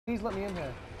Please let me in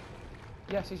here.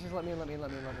 Yes, he's just let me in.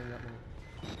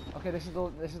 Okay, this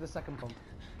is the second pump.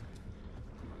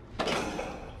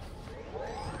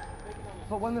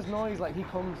 But when there's noise, like he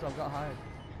comes, I've got to hide.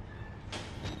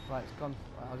 Right, it's gone.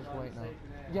 Right, I'll just wait now.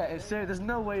 Yeah, it's serious. There's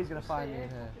no way he's gonna find me in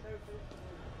here.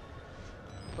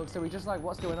 Look, so we just like,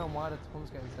 what's going on? Why are the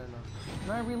pumps getting turned on?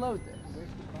 Can I reload this?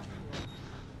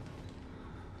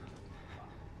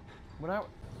 When I...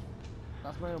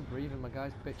 That's my own breathing. My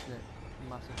guy's bitching it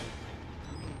massively.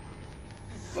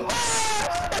 No.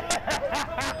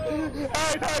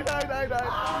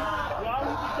 Why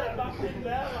would you get back in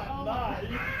there like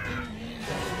that?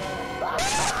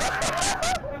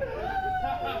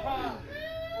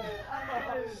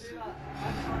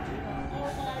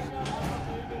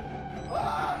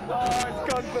 Oh, it's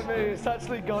gone for me. It's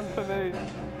actually gone for me.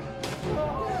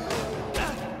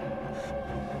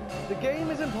 The game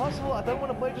is impossible. I don't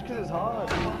want to play just because it's hard.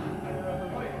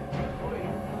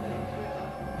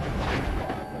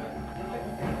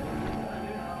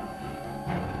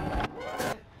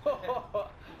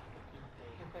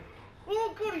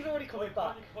 Oh god, he's already coming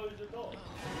back. Close the door.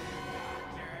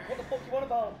 What the fuck you on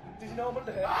about? Does he know I'm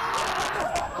under here?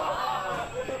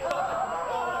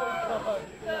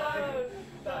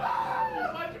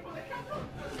 Why'd you put the camera on?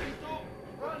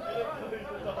 Run.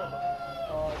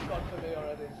 Oh, it's gone for me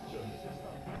already.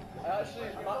 I actually,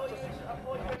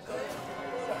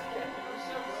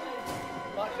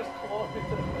 Matt just clawed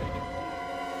into the face.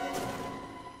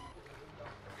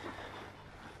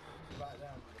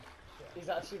 He's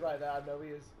actually right there, I know he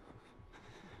is.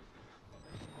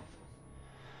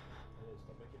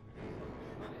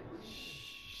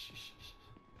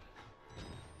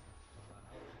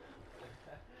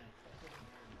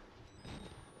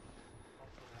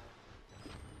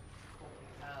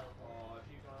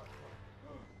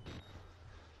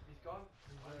 He's gone.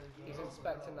 He's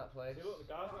inspecting that place. See, look, the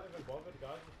guy's not even bothered, the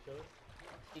guy's just chilling.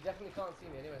 He definitely can't see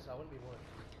me anyway, so I wouldn't be worried.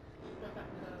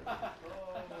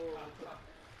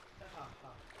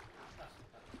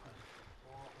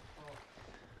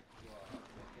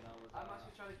 I'm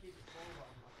actually trying to keep it cool, but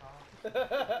I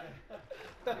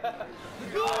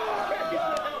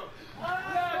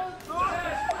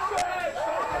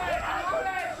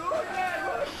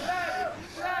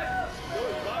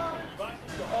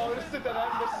Oh, this is the end,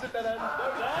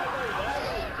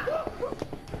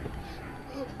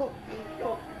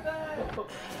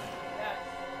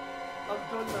 I'm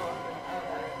done now, I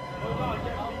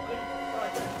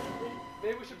think.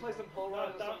 Maybe we should play some pole run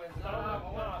or something. No.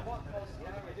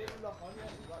 It didn't lock on yet,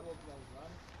 it's like walking down the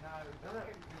line.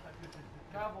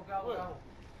 Go.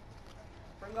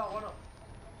 Bring that one up.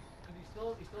 Because he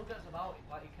still gets about.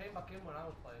 Like, he came back in when I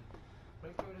was playing.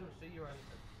 Make sure he doesn't see you or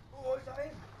anything. Oh, is that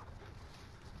him?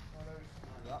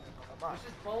 This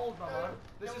is bold, my man.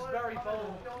 This is very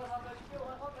bold.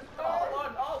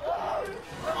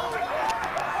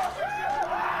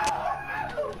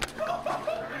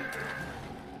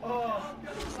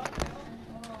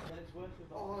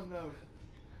 Oh no.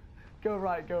 Go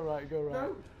right.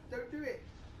 No, don't do it.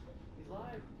 He's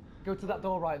live. Go to that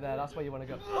door right there, that's where you want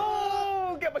to go.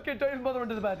 Oh, get back in, don't even bother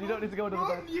under the bed. You don't need to go under the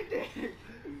bed. You did.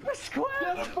 Press square!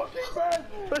 Get the fucking bed!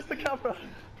 Press the camera.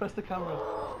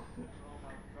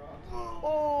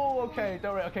 Oh, okay,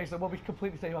 don't worry. Okay, so we'll be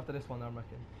completely safe after this one, I'm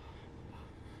reckoning.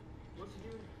 What's he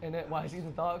doing? In it, why is he in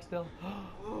the dark still?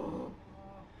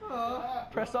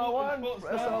 Press R1,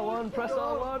 press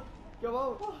R1. Go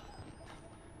out.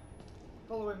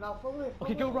 Follow him now,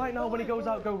 Okay, go right now. When he goes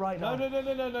out, go right now. No.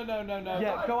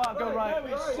 Yeah, go out, go right.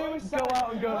 No, it's suicide. Go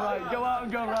out and go right. Go out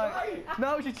and go right.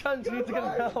 Now's your chance. You need to go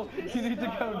now. You need to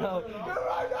go now. Go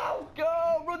right now.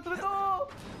 Go, run to the door.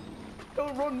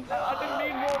 Don't run. I didn't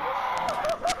mean run.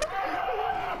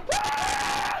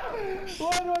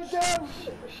 Why do I go?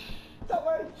 That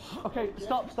way. Okay,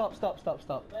 stop.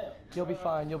 You'll be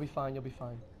fine.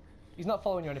 He's not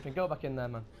following you or anything. Go back in there,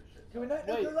 man. Wait.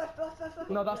 Left.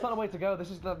 No, that's not the way to go.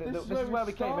 This is where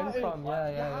we came in from. Yeah.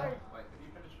 Wait, have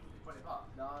you finished putting it back?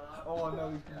 No. Oh, I know.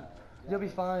 You'll be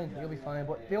fine.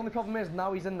 But the only problem is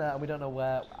now he's in there and we don't know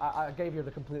where. I gave you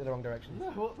the completely wrong direction.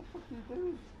 No, what the fuck are you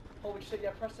doing? Oh, we just said,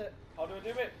 yeah, press it. How do I do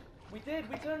it? We did.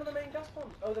 We turned on the main gas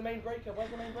pump. Oh, the main breaker. Where's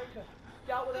the main breaker?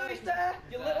 Get out with No, it. he's there.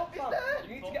 You're lit up, man.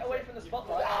 You need to get away from the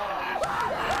spotlight.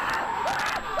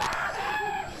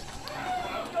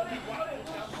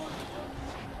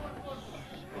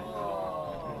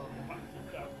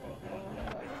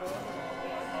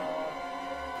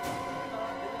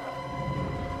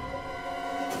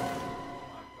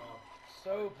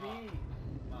 So peak.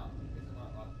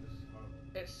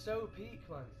 It's so peak,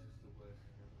 man.